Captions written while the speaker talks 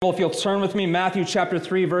Well, if you'll turn with me, Matthew chapter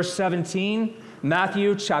 3, verse 17.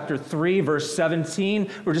 Matthew chapter 3, verse 17.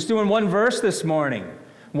 We're just doing one verse this morning.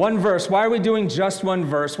 One verse. Why are we doing just one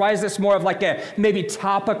verse? Why is this more of like a maybe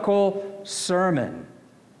topical sermon?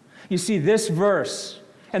 You see, this verse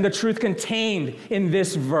and the truth contained in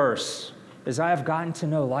this verse, as I have gotten to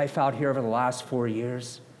know life out here over the last 4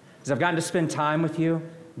 years, as I've gotten to spend time with you,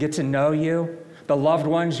 get to know you, the loved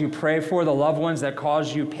ones you pray for, the loved ones that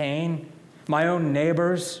cause you pain, my own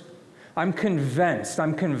neighbors, I'm convinced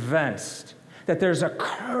that there's a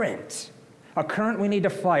current we need to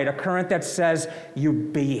fight, a current that says you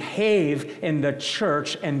behave in the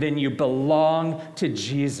church and then you belong to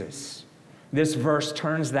Jesus. This verse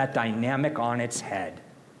turns that dynamic on its head.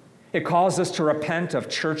 It calls us to repent of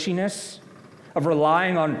churchiness, of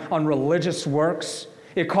relying on religious works.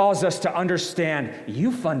 It calls us to understand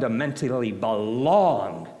you fundamentally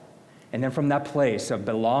belong. And then from that place of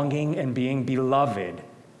belonging and being beloved,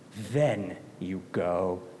 then you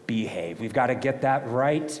go behave. We've got to get that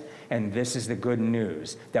right, and this is the good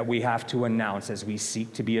news that we have to announce as we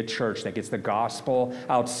seek to be a church that gets the gospel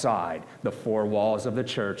outside the four walls of the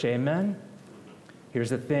church. Amen? Here's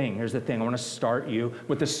the thing. I want to start you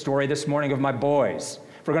with the story this morning of my boys.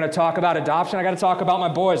 If we're going to talk about adoption, I got to talk about my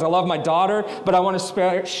boys. I love my daughter, but I want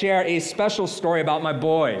to share a special story about my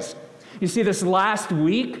boys. You see, this last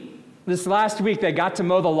week, they got to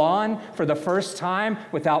mow the lawn for the first time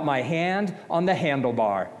without my hand on the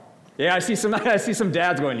handlebar. Yeah, I see some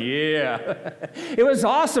dads going, yeah. It was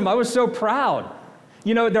awesome. I was so proud.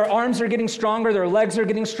 You know, their arms are getting stronger, their legs are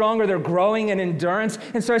getting stronger, they're growing in endurance.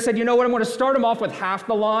 And so I said, you know what, I'm going to start them off with half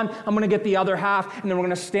the lawn. I'm going to get the other half, and then we're going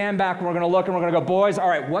to stand back, and we're going to look, and we're going to go, boys, all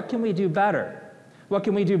right, what can we do better? What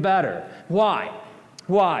can we do better? Why?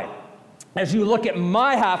 As you look at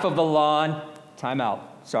my half of the lawn, time out.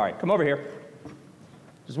 Sorry, come over here.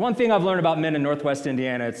 There's one thing I've learned about men in Northwest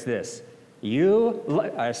Indiana, it's this.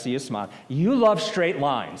 I see you smile. You love straight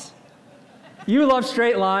lines. You love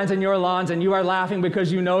straight lines in your lawns, and you are laughing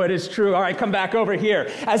because you know it is true. All right, come back over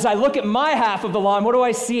here. As I look at my half of the lawn, what do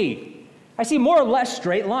I see? I see more or less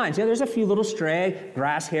straight lines. Yeah, there's a few little stray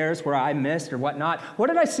grass hairs where I missed or whatnot. What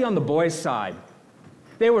did I see on the boys' side?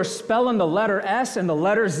 They were spelling the letter S and the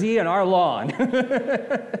letter Z in our lawn.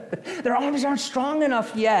 Their arms aren't strong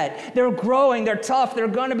enough yet. They're growing. They're tough. They're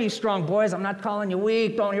going to be strong. Boys, I'm not calling you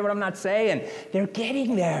weak. Don't hear what I'm not saying. They're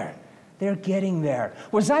getting there.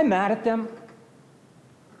 Was I mad at them?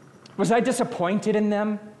 Was I disappointed in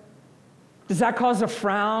them? Does that cause a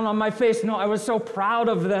frown on my face? No, I was so proud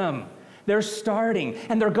of them. They're starting,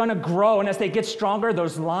 and they're going to grow. And as they get stronger,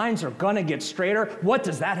 those lines are going to get straighter. What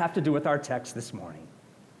does that have to do with our text this morning?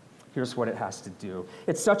 Here's what it has to do.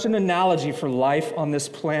 It's such an analogy for life on this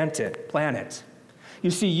planet. You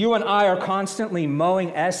see, you and I are constantly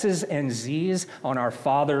mowing S's and Z's on our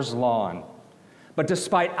Father's lawn. But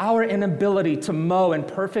despite our inability to mow in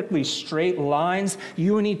perfectly straight lines,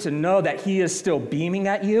 you need to know that He is still beaming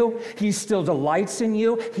at you. He still delights in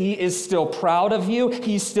you. He is still proud of you.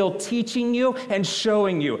 He's still teaching you and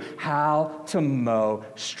showing you how to mow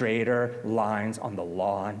straighter lines on the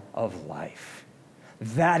lawn of life.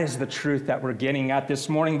 That is the truth that we're getting at this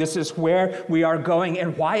morning. This is where we are going.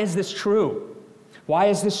 And why is this true? Why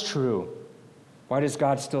is this true? Why does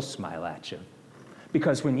God still smile at you?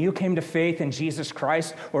 Because when you came to faith in Jesus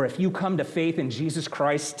Christ, or if you come to faith in Jesus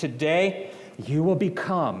Christ today, you will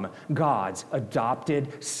become God's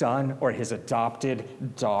adopted son or His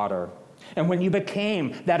adopted daughter. And when you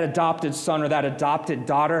became that adopted son or that adopted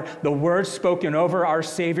daughter, the words spoken over our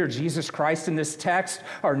Savior Jesus Christ in this text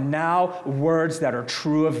are now words that are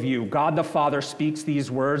true of you. God the Father speaks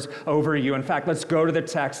these words over you. In fact, let's go to the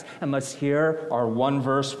text and let's hear our one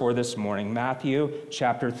verse for this morning. Matthew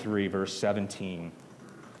chapter 3, verse 17.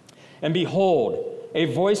 And behold, a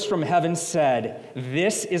voice from heaven said,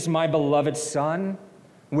 "This is my beloved Son,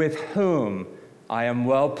 with whom I am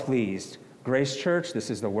well pleased." Grace Church, this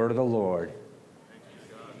is the word of the Lord.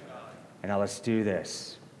 And now let's do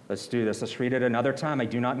this. Let's read it another time. I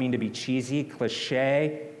do not mean to be cheesy,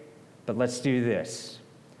 cliche, but let's do this.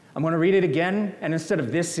 I'm going to read it again, and instead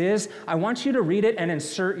of "this is," I want you to read it and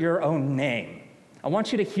insert your own name. I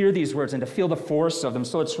want you to hear these words and to feel the force of them.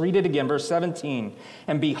 So let's read it again, verse 17.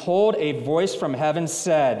 And behold, a voice from heaven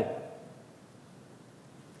said,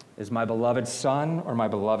 "Is my beloved son or my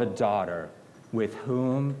beloved daughter, with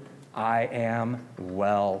whom I am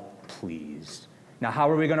well pleased." Now, how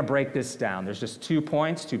are we going to break this down? There's just 2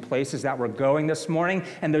 points, 2 places that we're going this morning,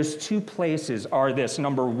 and those 2 places are this.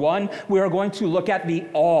 Number 1, we are going to look at the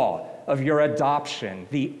awe of your adoption,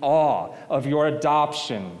 the awe of your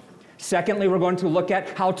adoption. Secondly, we're going to look at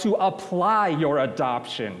how to apply your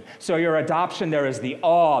adoption. So your adoption, there is the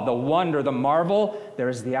awe, the wonder, the marvel. There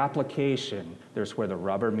is the application. There's where the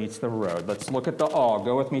rubber meets the road. Let's look at the awe.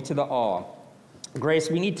 Go with me to the awe. Grace,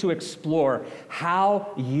 we need to explore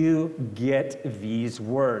how you get these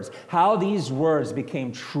words, how these words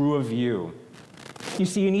became true of you. You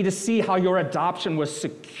see, you need to see how your adoption was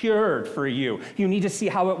secured for you. You need to see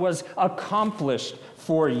how it was accomplished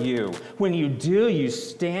for you. When you do, you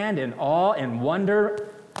stand in awe and wonder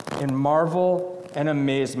and marvel and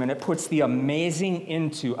amazement. It puts the amazing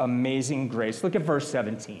into amazing grace. Look at verse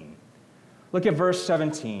 17. Look at verse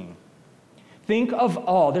 17. Think of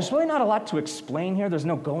all. There's really not a lot to explain here. There's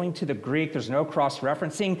no going to the Greek. There's no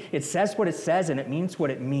cross-referencing. It says what it says, and it means what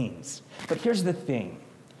it means. But here's the thing.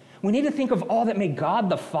 We need to think of all that made God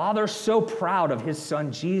the Father so proud of his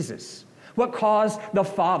Son, Jesus. What caused the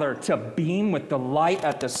Father to beam with delight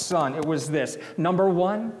at the Son? It was this. Number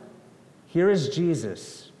one, here is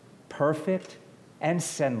Jesus, perfect and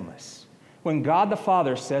sinless. When God the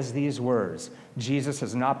Father says these words, Jesus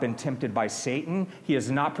has not been tempted by Satan. He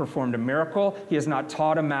has not performed a miracle. He has not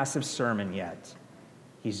taught a massive sermon yet.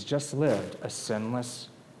 He's just lived a sinless,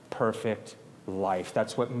 perfect life.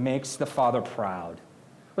 That's what makes the Father proud.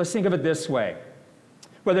 Let's think of it this way.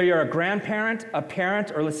 Whether you're a grandparent, a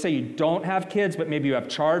parent, or let's say you don't have kids, but maybe you have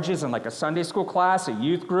charges in like a Sunday school class, a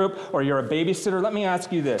youth group, or you're a babysitter, let me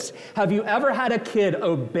ask you this. Have you ever had a kid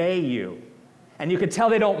obey you, and you could tell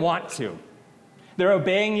they don't want to? They're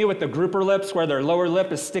obeying you with the grouper lips where their lower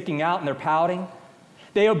lip is sticking out and they're pouting.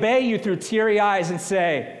 They obey you through teary eyes and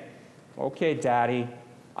say, okay, Daddy,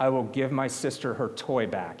 I will give my sister her toy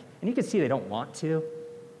back. And you can see they don't want to,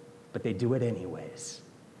 but they do it anyways.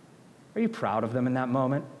 Are you proud of them in that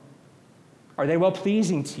moment? Are they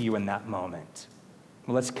well-pleasing to you in that moment?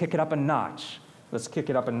 Well, let's kick it up a notch. Let's kick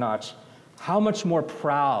it up a notch. How much more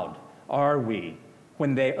proud are we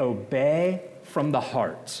when they obey from the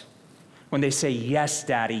heart? When they say, yes,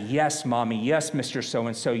 Daddy, yes, Mommy, yes, Mr.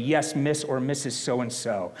 So-and-so, yes, Miss or Mrs.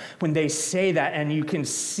 So-and-so. When they say that and you can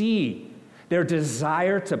see their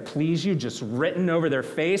desire to please you just written over their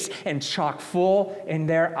face and chock full in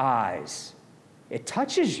their eyes, it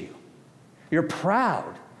touches you. You're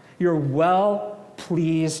proud. You're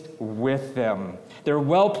well-pleased with them. They're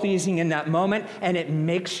well-pleasing in that moment, and it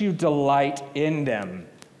makes you delight in them.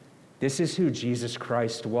 This is who Jesus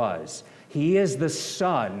Christ was. He is the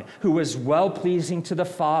Son who was well-pleasing to the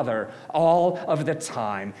Father all of the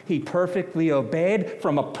time. He perfectly obeyed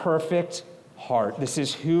from a perfect heart. This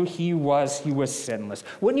is who he was. He was sinless.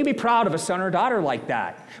 Wouldn't you be proud of a son or daughter like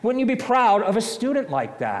that? Wouldn't you be proud of a student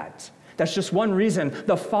like that? That's just one reason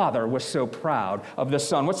the Father was so proud of the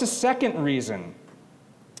Son. What's the second reason?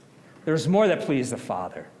 There's more that pleased the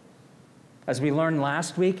Father. As we learned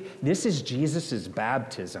last week, this is Jesus'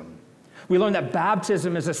 baptism. We learned that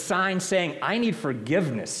baptism is a sign saying, I need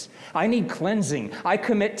forgiveness. I need cleansing. I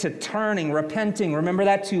commit to turning, repenting. Remember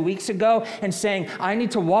that 2 weeks ago? And saying, I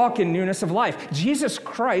need to walk in newness of life. Jesus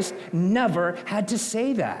Christ never had to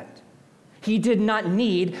say that. He did not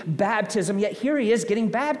need baptism, yet here he is getting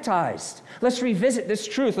baptized. Let's revisit this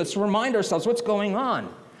truth. Let's remind ourselves what's going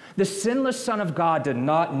on. The sinless Son of God did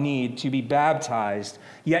not need to be baptized,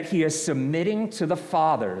 yet he is submitting to the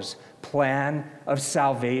Father's plan of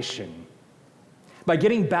salvation. By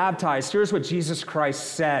getting baptized, here's what Jesus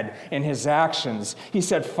Christ said in his actions. He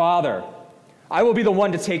said, Father, I will be the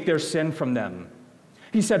one to take their sin from them.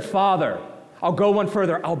 He said, Father, I'll go one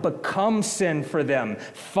further. I'll become sin for them.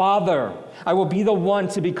 Father, I will be the one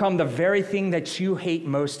to become the very thing that you hate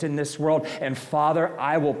most in this world. And Father,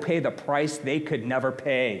 I will pay the price they could never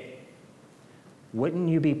pay. Wouldn't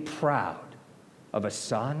you be proud of a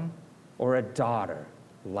son or a daughter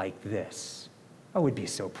like this? I would be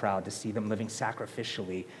so proud to see them living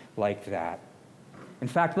sacrificially like that. In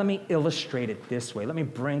fact, let me illustrate it this way. Let me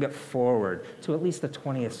bring it forward to at least the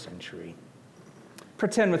 20th century.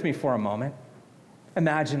 Pretend with me for a moment.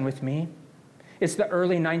 Imagine with me. It's the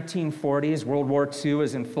early 1940s. World War II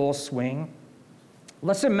is in full swing.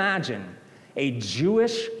 Let's imagine a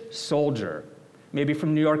Jewish soldier, maybe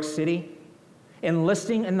from New York City,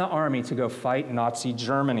 enlisting in the army to go fight Nazi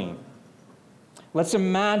Germany. Let's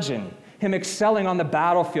imagine him excelling on the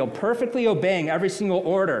battlefield, perfectly obeying every single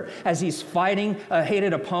order as he's fighting a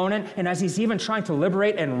hated opponent and as he's even trying to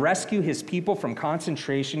liberate and rescue his people from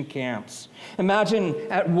concentration camps. Imagine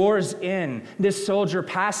at war's end, this soldier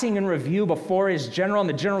passing in review before his general, and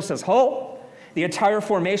the general says, halt! The entire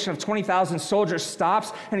formation of 20,000 soldiers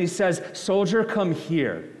stops, and he says, soldier, come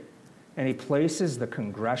here. And he places the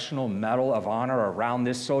Congressional Medal of Honor around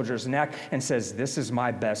this soldier's neck and says, this is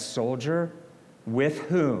my best soldier with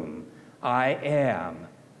whom I am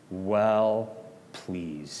well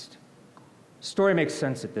pleased. Story makes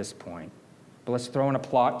sense at this point, but let's throw in a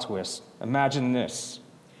plot twist. Imagine this.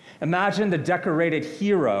 Imagine the decorated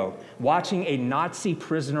hero watching a Nazi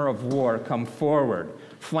prisoner of war come forward,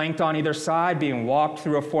 flanked on either side, being walked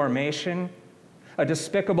through a formation. A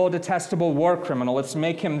despicable, detestable war criminal, let's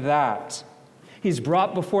make him that. He's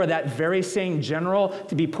brought before that very same general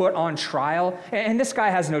to be put on trial, and this guy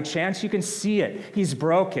has no chance. You can see it. He's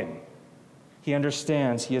broken. He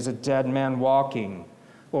understands he is a dead man walking.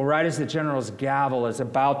 Well, right as the general's gavel is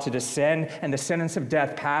about to descend and the sentence of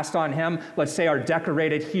death passed on him, let's say our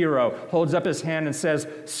decorated hero holds up his hand and says,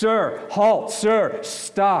 "Sir, halt, sir,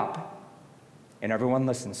 stop." And everyone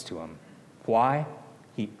listens to him. Why?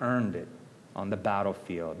 He earned it on the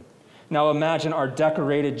battlefield. Now imagine our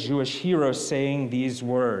decorated Jewish hero saying these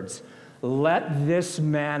words, "Let this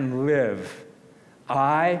man live.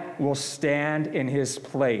 I will stand in his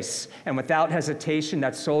place." And without hesitation,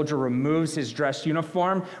 that soldier removes his dress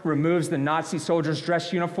uniform, removes the Nazi soldier's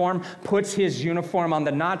dress uniform, puts his uniform on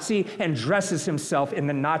the Nazi, and dresses himself in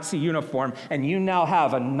the Nazi uniform. And you now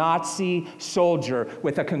have a Nazi soldier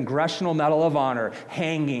with a Congressional Medal of Honor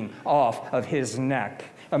hanging off of his neck.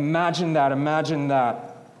 Imagine that, imagine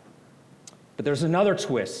that. But there's another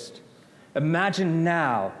twist. Imagine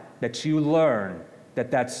now that you learn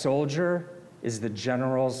that that soldier is the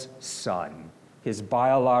general's son, his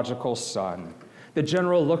biological son. The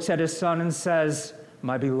general looks at his son and says,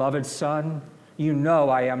 "My beloved son, you know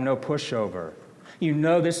I am no pushover. You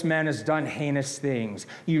know this man has done heinous things.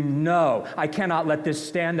 You know I cannot let this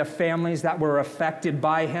stand. The families that were affected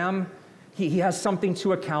by him, he has something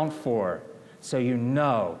to account for. So you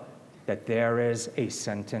know that there is a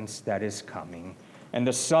sentence that is coming." And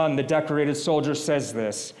the son, the decorated soldier, says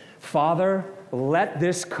this, "Father, let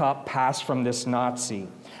this cup pass from this Nazi.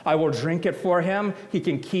 I will drink it for him. He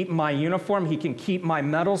can keep my uniform. He can keep my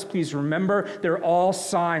medals. Please remember, they're all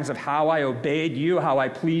signs of how I obeyed you, how I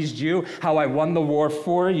pleased you, how I won the war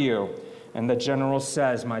for you." And the general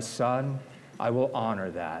says, "My son, I will honor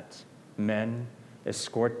that. Men,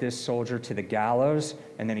 escort this soldier to the gallows."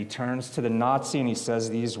 And then he turns to the Nazi and he says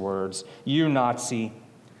these words, "You Nazi,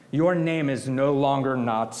 your name is no longer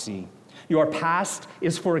Nazi. Your past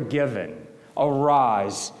is forgiven.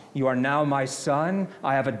 Arise. You are now my son.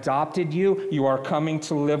 I have adopted you. You are coming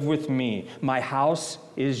to live with me. My house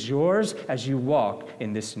is yours as you walk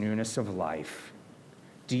in this newness of life."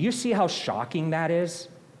 Do you see how shocking that is?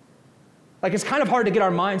 Like, it's kind of hard to get our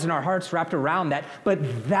minds and our hearts wrapped around that,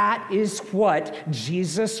 but that is what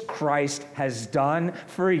Jesus Christ has done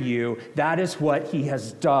for you. That is what he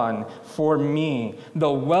has done for me.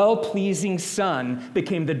 The well-pleasing son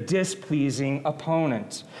became the displeasing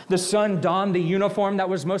opponent. The son donned the uniform that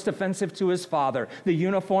was most offensive to his father, the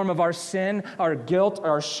uniform of our sin, our guilt,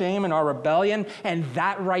 our shame, and our rebellion, and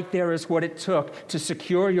that right there is what it took to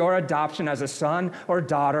secure your adoption as a son or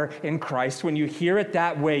daughter in Christ. When you hear it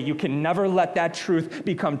that way, you can never let that truth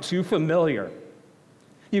become too familiar.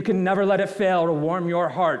 You can never let it fail to warm your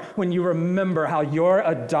heart when you remember how your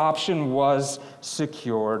adoption was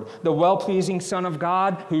secured. The well-pleasing Son of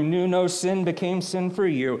God, who knew no sin, became sin for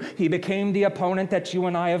you. He became the opponent that you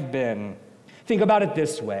and I have been. Think about it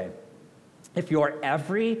this way. If your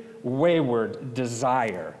every wayward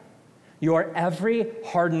desire, your every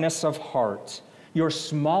hardness of heart, your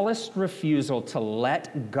smallest refusal to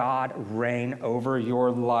let God reign over your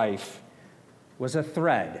life was a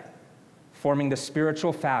thread forming the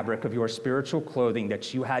spiritual fabric of your spiritual clothing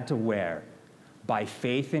that you had to wear, by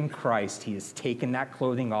faith in Christ, he has taken that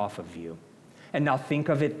clothing off of you. And now think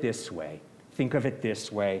of it this way. Think of it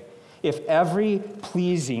this way. If every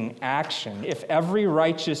pleasing action, if every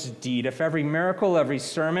righteous deed, if every miracle, every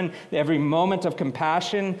sermon, every moment of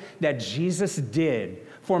compassion that Jesus did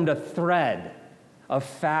formed a thread of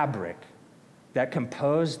fabric that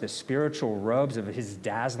composed the spiritual robes of his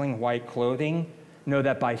dazzling white clothing, know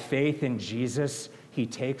that by faith in Jesus, he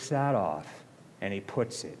takes that off and he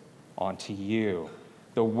puts it onto you.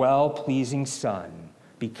 The well-pleasing Son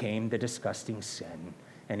became the disgusting sin,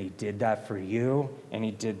 and he did that for you, and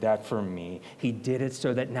he did that for me. He did it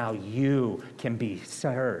so that now you can be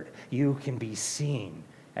heard, you can be seen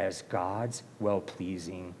as God's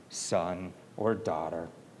well-pleasing son or daughter.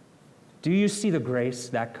 Do you see the grace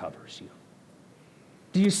that covers you?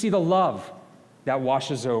 Do you see the love that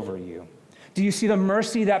washes over you? Do you see the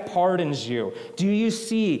mercy that pardons you? Do you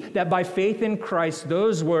see that by faith in Christ,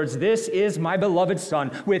 those words, "This is my beloved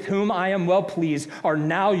Son, with whom I am well pleased," are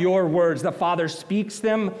now your words? The Father speaks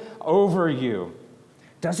them over you.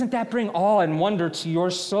 Doesn't that bring awe and wonder to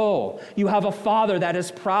your soul? You have a Father that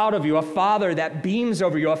is proud of you, a Father that beams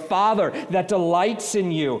over you, a Father that delights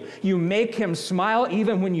in you. You make him smile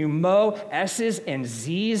even when you mow S's and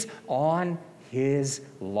Z's on his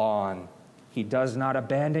lawn. He does not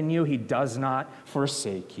abandon you. He does not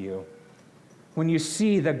forsake you. When you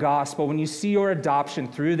see the gospel, when you see your adoption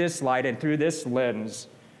through this light and through this lens,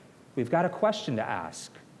 we've got a question to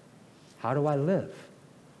ask. How do I live?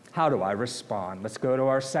 How do I respond? Let's go to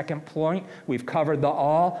our second point. We've covered the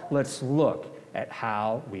all. Let's look at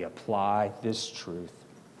how we apply this truth.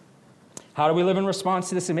 How do we live in response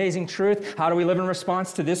to this amazing truth? How do we live in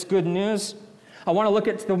response to this good news? I want to look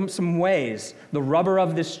at some ways the rubber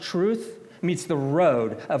of this truth meets the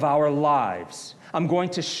road of our lives. I'm going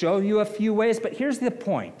to show you a few ways, but here's the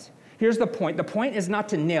point. Here's the point. The point is not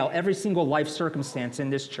to nail every single life circumstance in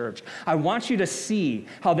this church. I want you to see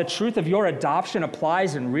how the truth of your adoption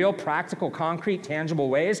applies in real, practical, concrete, tangible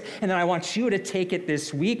ways. And then I want you to take it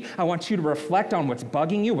this week. I want you to reflect on what's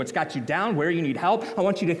bugging you, what's got you down, where you need help. I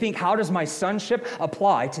want you to think, how does my sonship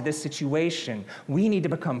apply to this situation? We need to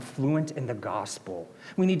become fluent in the gospel.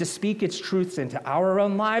 We need to speak its truths into our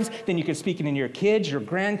own lives. Then you can speak it in your kids, your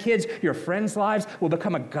grandkids, your friends' lives. We'll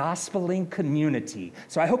become a gospeling community.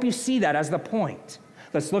 So I hope you see that as the point.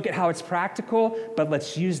 Let's look at how it's practical, but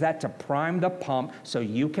let's use that to prime the pump so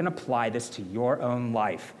you can apply this to your own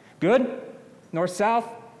life. Good? North, south?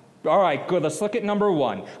 All right, good. Let's look at number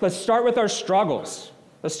one. Let's start with our struggles.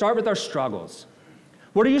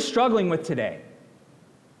 What are you struggling with today?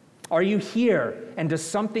 Are you here and does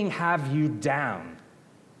something have you down?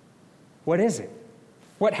 What is it?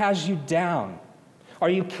 What has you down? Are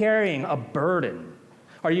you carrying a burden?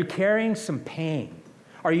 Are you carrying some pain?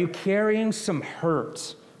 Are you carrying some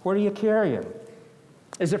hurt? What are you carrying?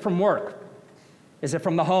 Is it from work? Is it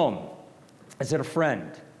from the home? Is it a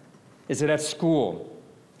friend? Is it at school?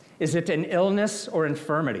 Is it an illness or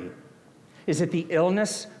infirmity? Is it the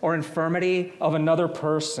illness or infirmity of another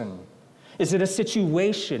person? Is it a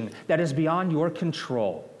situation that is beyond your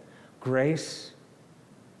control? Grace,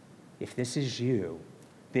 if this is you,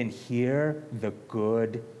 then hear the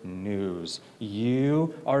good news.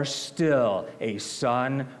 You are still a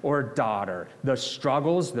son or daughter. The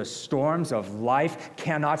struggles, the storms of life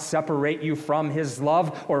cannot separate you from his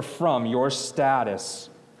love or from your status.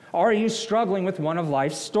 Are you struggling with one of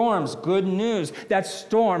life's storms? Good news. That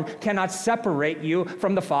storm cannot separate you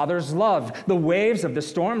from the Father's love. The waves of the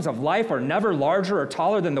storms of life are never larger or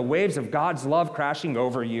taller than the waves of God's love crashing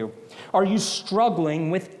over you. Are you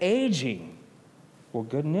struggling with aging? Well,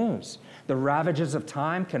 good news. The ravages of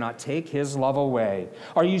time cannot take his love away.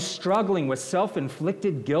 Are you struggling with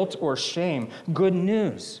self-inflicted guilt or shame? Good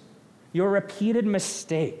news. Your repeated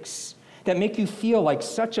mistakes that make you feel like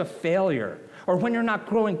such a failure, or when you're not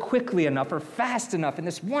growing quickly enough or fast enough, and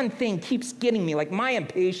this one thing keeps getting me, like my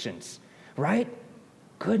impatience, right?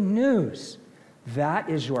 Good news. That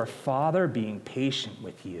is your Father being patient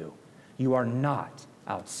with you. You are not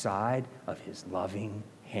outside of his loving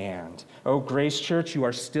hand. Oh, Grace Church, you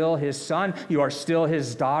are still his son. You are still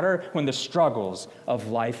his daughter when the struggles of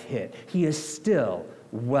life hit. He is still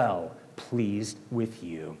well pleased with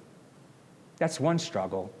you. That's one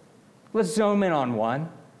struggle. Let's zoom in on one.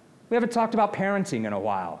 We haven't talked about parenting in a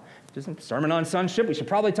while. Just a sermon on sonship, we should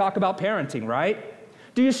probably talk about parenting, right?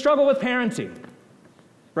 Do you struggle with parenting?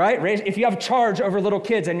 Right? If you have charge over little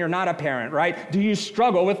kids and you're not a parent, right? Do you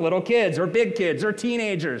struggle with little kids or big kids or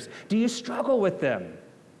teenagers? Do you struggle with them?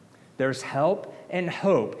 There's help and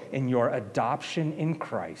hope in your adoption in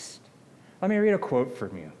Christ. Let me read a quote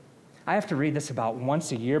from you. I have to read this about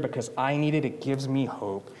once a year because I need it. It gives me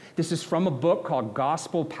hope. This is from a book called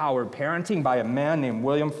Gospel-Powered Parenting by a man named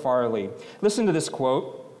William Farley. Listen to this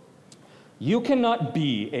quote. You cannot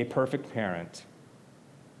be a perfect parent.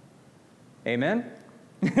 Amen?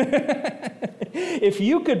 If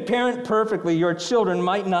you could parent perfectly, your children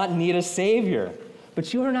might not need a savior.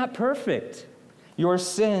 But you are not perfect. Your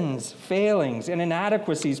sins, failings, and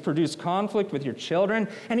inadequacies produce conflict with your children.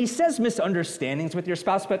 And he says misunderstandings with your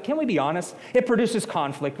spouse, but can we be honest? It produces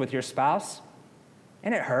conflict with your spouse,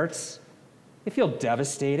 and it hurts. You feel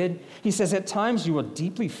devastated. He says, at times you will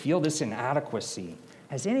deeply feel this inadequacy.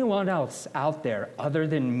 Has anyone else out there other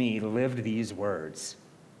than me lived these words?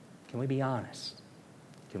 Can we be honest?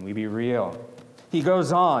 Can we be real? He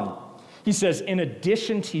goes on. He says, in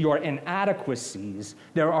addition to your inadequacies,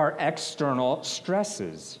 there are external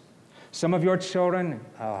stresses. Some of your children,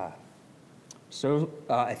 I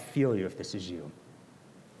feel you if this is you.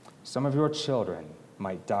 Some of your children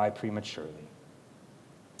might die prematurely.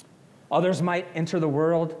 Others might enter the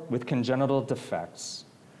world with congenital defects.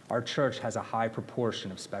 Our church has a high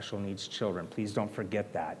proportion of special needs children. Please don't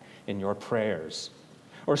forget that in your prayers.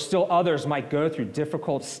 Or still others might go through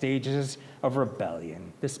difficult stages of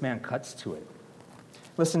rebellion. This man cuts to it.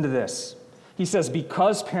 Listen to this. He says,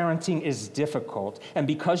 because parenting is difficult and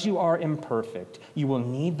because you are imperfect, you will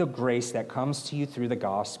need the grace that comes to you through the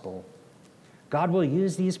gospel. God will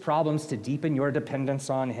use these problems to deepen your dependence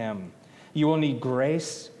on him. You will need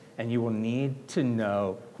grace, and you will need to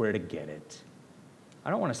know where to get it. I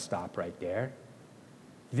don't want to stop right there.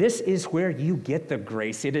 This is where you get the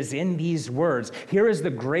grace. It is in these words. Here is the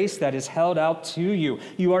grace that is held out to you.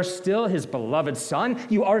 You are still his beloved son.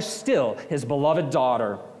 You are still his beloved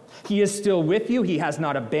daughter. He is still with you. He has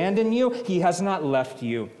not abandoned you. He has not left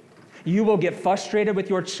you. You will get frustrated with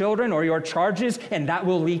your children or your charges, and that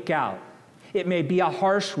will leak out. It may be a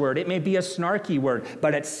harsh word. It may be a snarky word,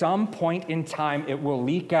 but at some point in time, it will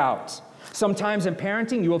leak out. Sometimes in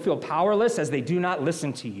parenting, you will feel powerless as they do not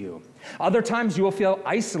listen to you. Other times, you will feel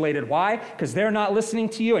isolated. Why? Because they're not listening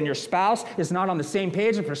to you and your spouse is not on the same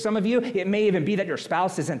page. And for some of you, it may even be that your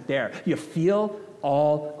spouse isn't there. You feel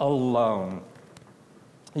all alone.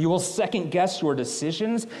 You will second guess your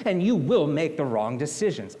decisions, and you will make the wrong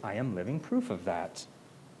decisions. I am living proof of that.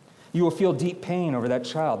 You will feel deep pain over that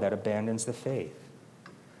child that abandons the faith.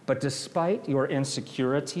 But despite your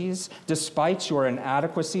insecurities, despite your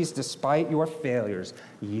inadequacies, despite your failures,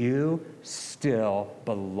 you still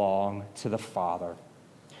belong to the Father.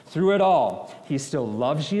 Through it all, he still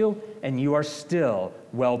loves you, and you are still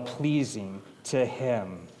well-pleasing to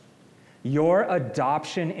him. Your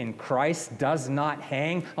adoption in Christ does not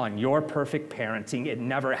hang on your perfect parenting. It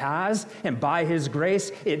never has, and by his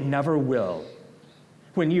grace, it never will.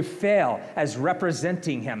 When you fail as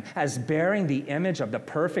representing him, as bearing the image of the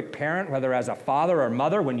perfect parent, whether as a father or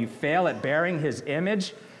mother, when you fail at bearing his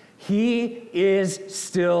image, he is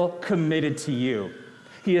still committed to you.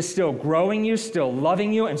 He is still growing you, still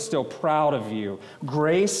loving you, and still proud of you.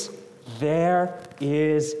 Grace, there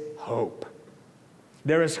is hope.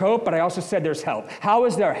 There is hope, but I also said there's help. How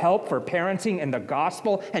is there help for parenting in the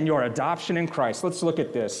gospel and your adoption in Christ? Let's look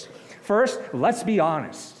at this. First, let's be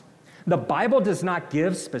honest. The Bible does not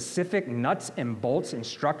give specific nuts and bolts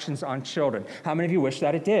instructions on children. How many of you wish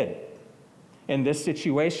that it did? In this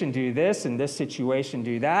situation, do this. In this situation,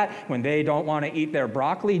 do that. When they don't want to eat their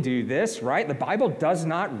broccoli, do this, right? The Bible does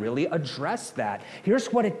not really address that.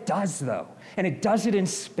 Here's what it does, though, and it does it in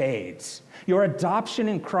spades. Your adoption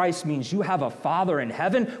in Christ means you have a Father in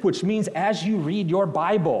heaven, which means as you read your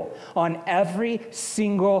Bible, on every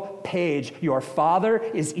single page, your Father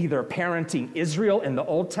is either parenting Israel in the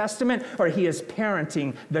Old Testament or he is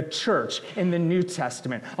parenting the church in the New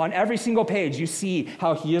Testament. On every single page, you see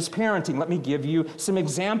how he is parenting. Let me give you some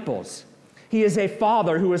examples. He is a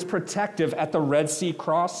father who is protective at the Red Sea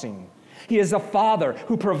crossing. He is a father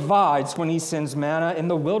who provides when he sends manna in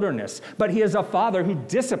the wilderness. But he is a father who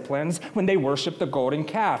disciplines when they worship the golden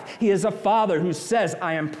calf. He is a father who says,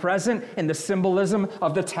 I am present in the symbolism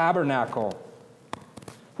of the tabernacle.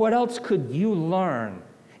 What else could you learn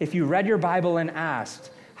if you read your Bible and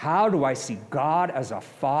asked, how do I see God as a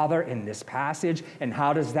father in this passage, and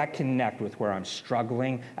how does that connect with where I'm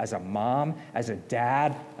struggling as a mom, as a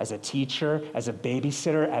dad, as a teacher, as a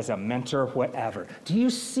babysitter, as a mentor, whatever? Do you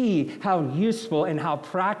see how useful and how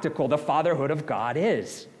practical the fatherhood of God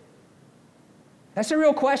is? That's a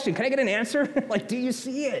real question. Can I get an answer? Do you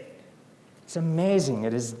see it? It's amazing.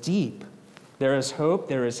 It is deep. There is hope,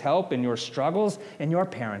 there is help in your struggles and your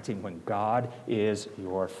parenting when God is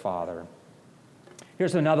your father.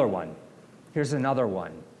 Here's another one.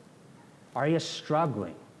 Are you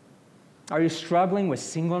struggling? Are you struggling with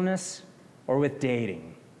singleness or with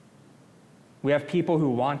dating? We have people who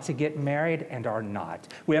want to get married and are not.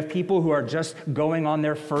 We have people who are just going on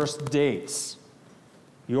their first dates.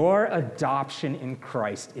 Your adoption in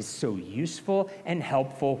Christ is so useful and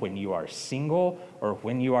helpful when you are single or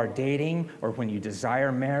when you are dating or when you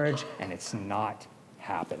desire marriage and it's not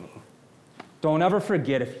happening. Don't ever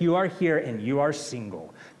forget, if you are here and you are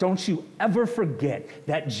single, don't you ever forget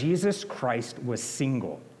that Jesus Christ was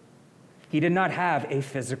single. He did not have a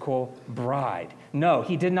physical bride. No,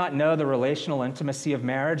 he did not know the relational intimacy of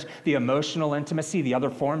marriage, the emotional intimacy, the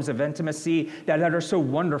other forms of intimacy that are so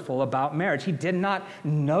wonderful about marriage. He did not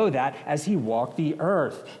know that as he walked the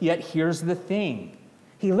earth. Yet here's the thing.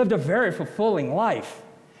 He lived a very fulfilling life.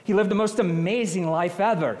 He lived the most amazing life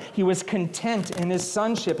ever. He was content in his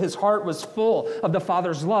sonship. His heart was full of the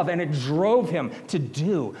Father's love, and it drove him to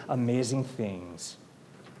do amazing things.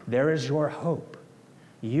 There is your hope.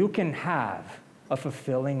 You can have a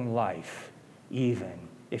fulfilling life even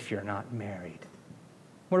if you're not married.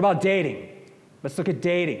 What about dating? Let's look at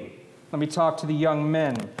dating. Let me talk to the young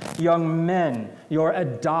men. Young men, your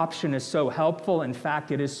adoption is so helpful. In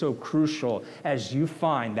fact, it is so crucial as you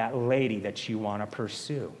find that lady that you want to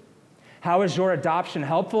pursue. How is your adoption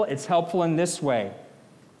helpful? It's helpful in this way.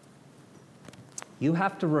 You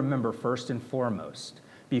have to remember first and foremost,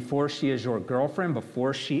 before she is your girlfriend,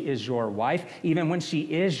 before she is your wife, even when she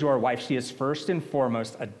is your wife, she is first and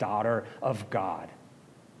foremost a daughter of God.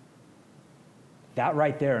 That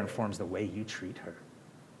right there informs the way you treat her.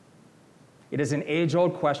 It is an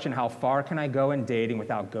age-old question, how far can I go in dating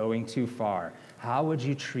without going too far? How would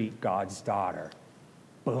you treat God's daughter?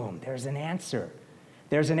 Boom, there's an answer.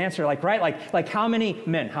 There's an answer, like how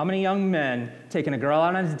many young men taking a girl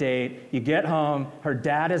out on a date, you get home, her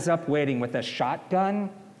dad is up waiting with a shotgun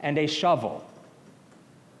and a shovel,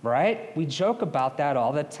 right? We joke about that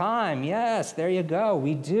all the time. Yes, there you go,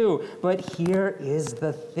 we do. But here is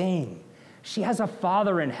the thing. She has a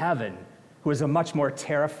Father in heaven who is a much more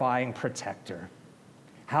terrifying protector.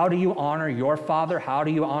 How do you honor your father? How do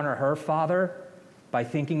you honor her father? By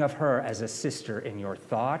thinking of her as a sister in your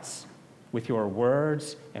thoughts, with your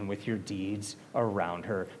words, and with your deeds around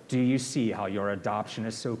her. Do you see how your adoption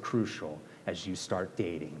is so crucial as you start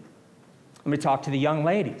dating? Let me talk to the young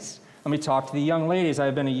ladies.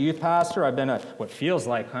 I've been a youth pastor. I've been what feels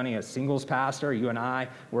like, a singles pastor, you and I,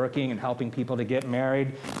 working and helping people to get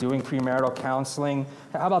married, doing premarital counseling.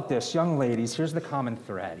 How about this? Young ladies, here's the common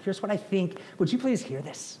thread. Here's what I think. Would you please hear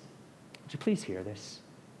this?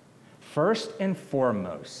 First and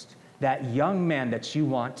foremost, that young man that you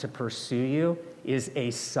want to pursue you is a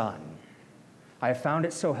son. I have found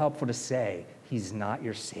it so helpful to say, he's not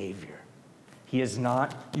your Savior. He is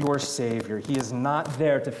not your Savior. He is not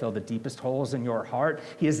there to fill the deepest holes in your heart.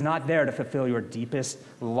 He is not there to fulfill your deepest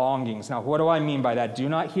longings. Now, what do I mean by that? Do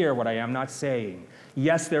not hear what I am not saying.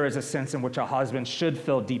 Yes, there is a sense in which a husband should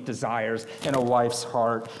fill deep desires in a wife's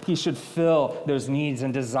heart. He should fill those needs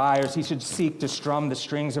and desires. He should seek to strum the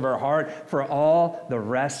strings of her heart for all the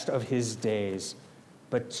rest of his days.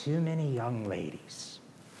 But too many young ladies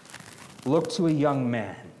look to a young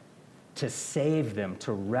man to save them,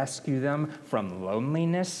 to rescue them from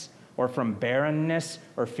loneliness or from barrenness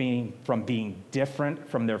or from being different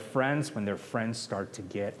from their friends when their friends start to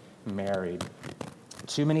get married.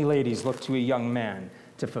 Too many ladies look to a young man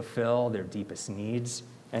to fulfill their deepest needs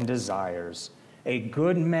and desires. A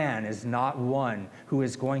good man is not one who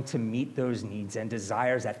is going to meet those needs and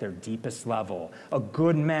desires at their deepest level. A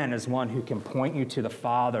good man is one who can point you to the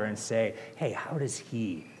Father and say, hey, how does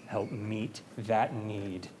he help meet that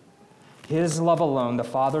need? His love alone, the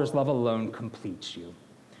Father's love alone, completes you.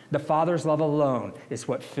 The Father's love alone is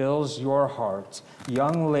what fills your heart.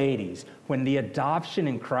 Young ladies, when the adoption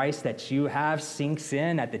in Christ that you have sinks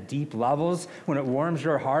in at the deep levels, when it warms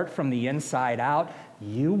your heart from the inside out,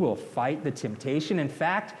 you will fight the temptation. In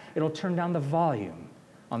fact, it'll turn down the volume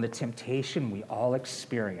on the temptation we all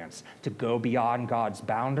experience to go beyond God's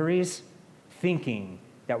boundaries, thinking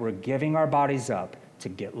that we're giving our bodies up to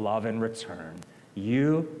get love in return.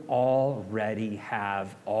 You already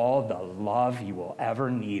have all the love you will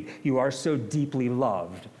ever need. You are so deeply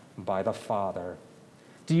loved by the Father.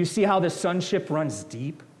 Do you see how the sonship runs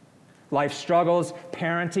deep? Life struggles,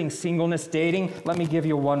 parenting, singleness, dating. Let me give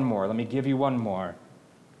you one more.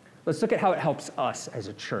 Let's look at how it helps us as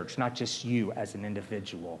a church, not just you as an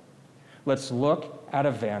individual. Let's look at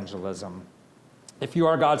evangelism. If you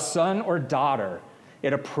are God's son or daughter,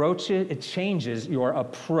 it changes your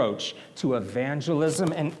approach to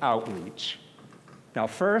evangelism and outreach. Now,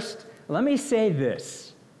 first, let me say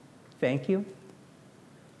this. Thank you.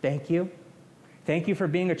 Thank you. Thank you for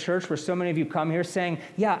being a church where so many of you come here saying,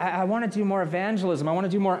 yeah, I want to do more evangelism. I want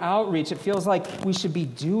to do more outreach. It feels like we should be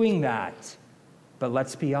doing that. But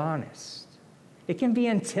let's be honest. It can be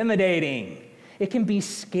intimidating. It can be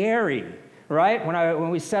scary. Right? When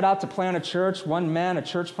we set out to plant a church, one man, a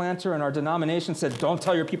church planter in our denomination said, don't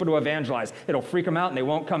tell your people to evangelize. It'll freak them out and they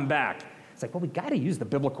won't come back. It's like, well, we got to use the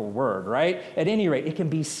biblical word, right? At any rate, it can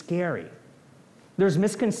be scary. There's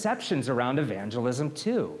misconceptions around evangelism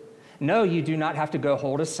too. No, you do not have to go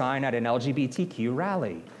hold a sign at an LGBTQ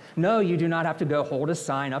rally. No, you do not have to go hold a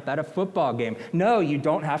sign up at a football game. No, you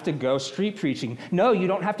don't have to go street preaching. No, you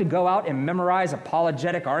don't have to go out and memorize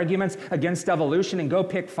apologetic arguments against evolution and go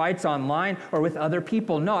pick fights online or with other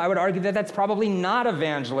people. No, I would argue that that's probably not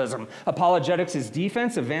evangelism. Apologetics is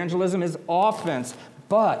defense, evangelism is offense.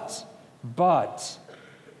 But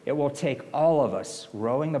it will take all of us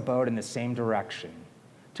rowing the boat in the same direction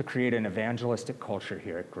to create an evangelistic culture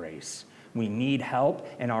here at Grace. We need help,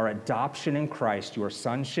 and our adoption in Christ, your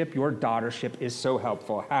sonship, your daughtership, is so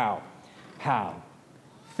helpful. How?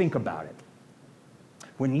 Think about it.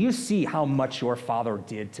 When you see how much your Father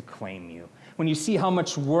did to claim you, when you see how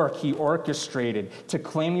much work he orchestrated to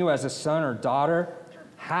claim you as a son or daughter,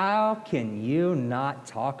 how can you not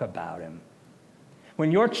talk about him?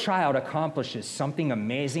 When your child accomplishes something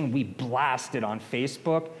amazing, we blast it on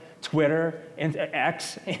Facebook, Twitter,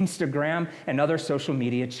 X, Instagram, and other social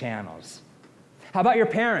media channels. How about your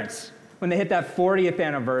parents? When they hit that 40th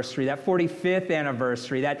anniversary, that 45th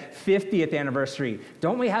anniversary, that 50th anniversary,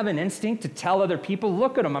 don't we have an instinct to tell other people,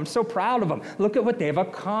 look at them, I'm so proud of them. Look at what they've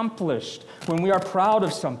accomplished. When we are proud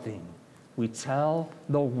of something, we tell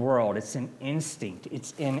the world. It's an instinct.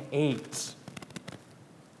 It's innate.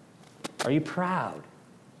 Are you proud?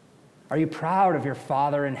 Are you proud of your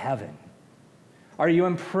Father in heaven? Are you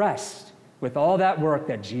impressed with all that work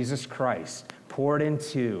that Jesus Christ poured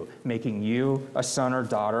into making you a son or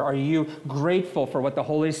daughter? Are you grateful for what the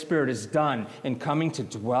Holy Spirit has done in coming to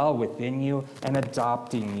dwell within you and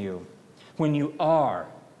adopting you? When you are,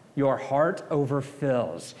 your heart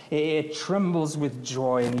overfills. It trembles with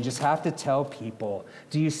joy, and you just have to tell people,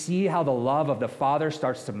 do you see how the love of the Father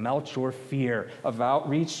starts to melt your fear of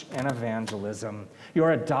outreach and evangelism?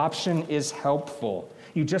 Your adoption is helpful.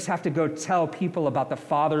 You just have to go tell people about the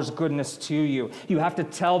Father's goodness to you. You have to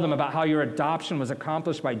tell them about how your adoption was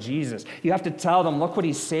accomplished by Jesus. You have to tell them, look what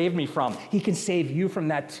he saved me from. He can save you from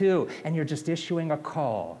that too. And you're just issuing a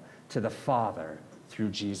call to the Father through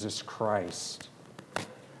Jesus Christ.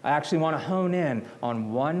 I actually want to hone in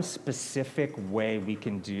on one specific way we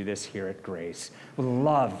can do this here at Grace. Would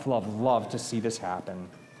love to see this happen.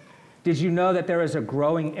 Did you know that there is a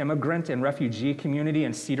growing immigrant and refugee community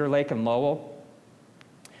in Cedar Lake and Lowell?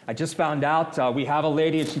 I just found out we have a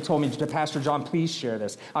lady, and she told me, Pastor John, please share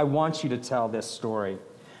this. I want you to tell this story.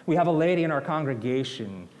 We have a lady in our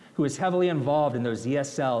congregation who is heavily involved in those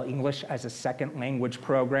ESL, English as a Second Language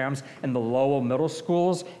programs, in the Lowell middle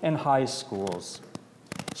schools and high schools.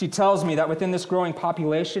 She tells me that within this growing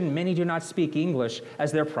population, many do not speak English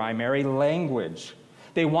as their primary language.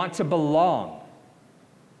 They want to belong.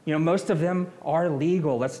 You know, most of them are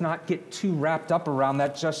legal. Let's not get too wrapped up around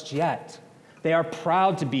that just yet. They are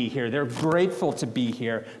proud to be here. They're grateful to be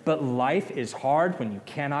here. But life is hard when you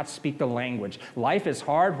cannot speak the language. Life is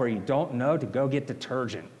hard where you don't know to go get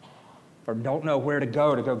detergent or don't know where to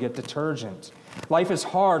go get detergent. Life is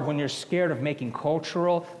hard when you're scared of making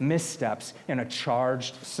cultural missteps in a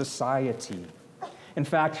charged society. In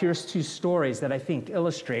fact, here's two stories that I think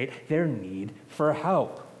illustrate their need for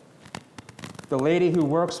help. The lady who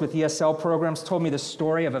works with ESL programs told me the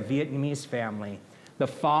story of a Vietnamese family. The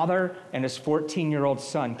father and his 14-year-old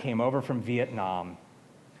son came over from Vietnam.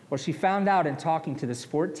 Well, she found out in talking to this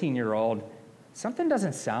 14-year-old, something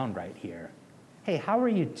doesn't sound right here. Hey, how are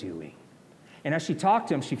you doing? And as she talked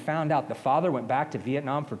to him, she found out the father went back to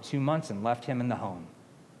Vietnam for 2 months and left him in the home,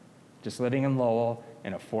 just living in Lowell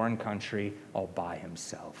in a foreign country all by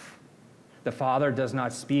himself. The father does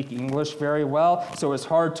not speak English very well, so it's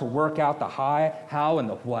hard to work out the how, and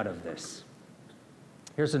the what of this.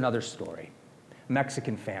 Here's another story.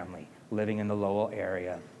 Mexican family living in the Lowell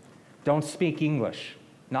area. Don't speak English,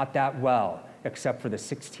 not that well, except for the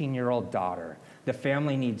 16-year-old daughter. The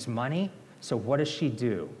family needs money, so what does she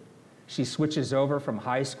do? She switches over from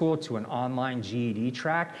high school to an online GED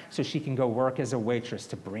track so she can go work as a waitress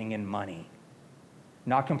to bring in money.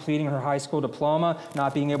 Not completing her high school diploma,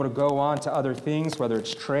 not being able to go on to other things, whether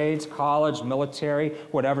it's trades, college, military,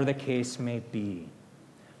 whatever the case may be.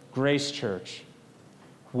 Grace Church,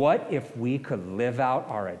 what if we could live out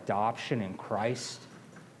our adoption in Christ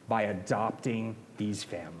by adopting these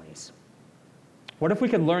families? What if we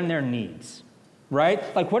could learn their needs, right?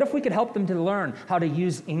 Like, what if we could help them to learn how to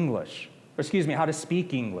use English, how to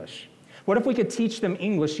speak English? What if we could teach them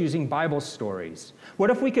English using Bible stories?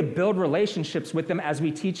 What if we could build relationships with them as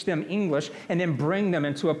we teach them English and then bring them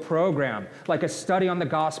into a program like a study on the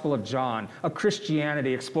Gospel of John, a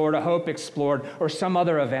Christianity Explored, a Hope Explored, or some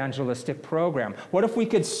other evangelistic program? What if we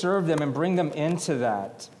could serve them and bring them into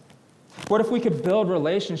that? What if we could build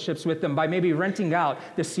relationships with them by maybe renting out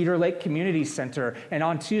the Cedar Lake Community Center, and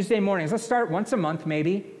on Tuesday mornings, let's start once a month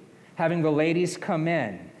maybe, having the ladies come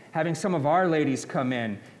in, having some of our ladies come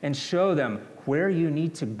in and show them where you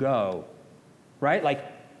need to go, right? Like,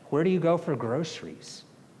 where do you go for groceries?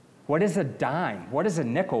 What is a dime? What is a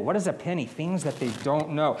nickel? What is a penny? Things that they don't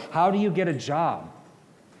know. How do you get a job?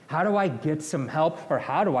 How do I get some help? Or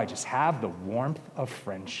how do I just have the warmth of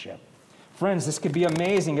friendship? Friends, this could be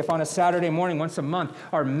amazing if on a Saturday morning once a month,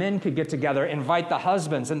 our men could get together, invite the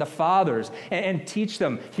husbands and the fathers, and teach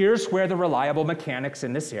them, here's where the reliable mechanics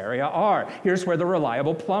in this area are. Here's where the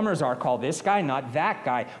reliable plumbers are. Call this guy, not that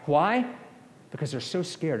guy. Why? Because they're so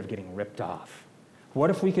scared of getting ripped off. What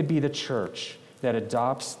if we could be the church that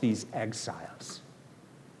adopts these exiles.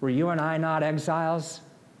 Were you and I not exiles?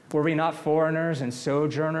 Were we not foreigners and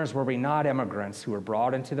sojourners? Were we not immigrants who were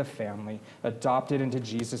brought into the family, adopted into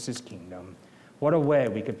Jesus' kingdom? What a way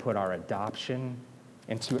we could put our adoption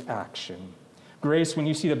into action. Grace, when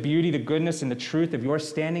you see the beauty, the goodness, and the truth of your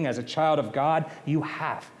standing as a child of God, you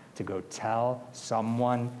have to go tell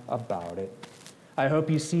someone about it. I hope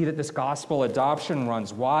you see that this gospel adoption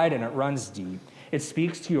runs wide and it runs deep. It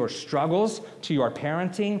speaks to your struggles, to your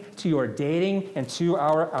parenting, to your dating, and to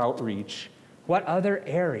our outreach. What other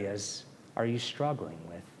areas are you struggling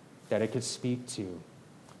with that it could speak to?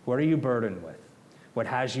 What are you burdened with? What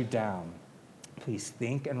has you down? Please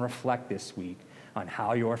think and reflect this week on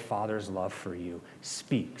how your Father's love for you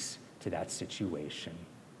speaks to that situation.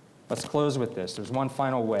 Let's close with this. There's one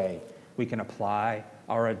final way we can apply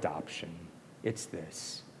our adoption. It's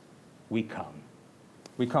this. We come.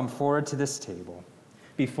 We come forward to this table.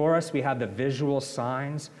 Before us, we have the visual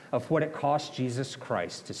signs of what it cost Jesus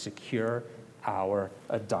Christ to secure our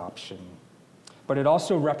adoption. But it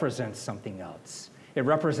also represents something else. It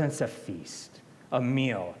represents a feast, a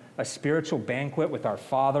meal, a spiritual banquet with our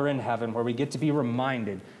Father in heaven where we get to be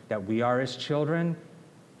reminded that we are his children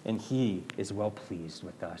and he is well pleased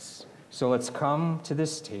with us. So let's come to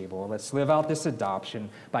this table. Let's live out this adoption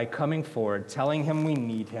by coming forward, telling him we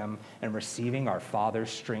need him, and receiving our Father's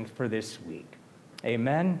strength for this week.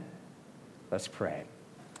 Amen? Let's pray.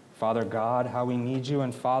 Father God, how we need you,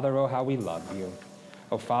 and Father, oh, how we love you.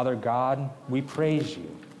 Oh, Father God, we praise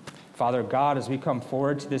you. Father God, as we come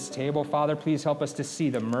forward to this table, Father, please help us to see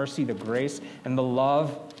the mercy, the grace, and the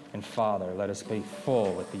love. And Father, let us be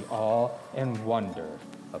full with the awe and wonder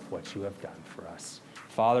of what you have done for us.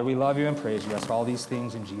 Father, we love you and praise you. Ask all these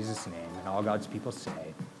things in Jesus' name. And all God's people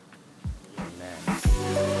say,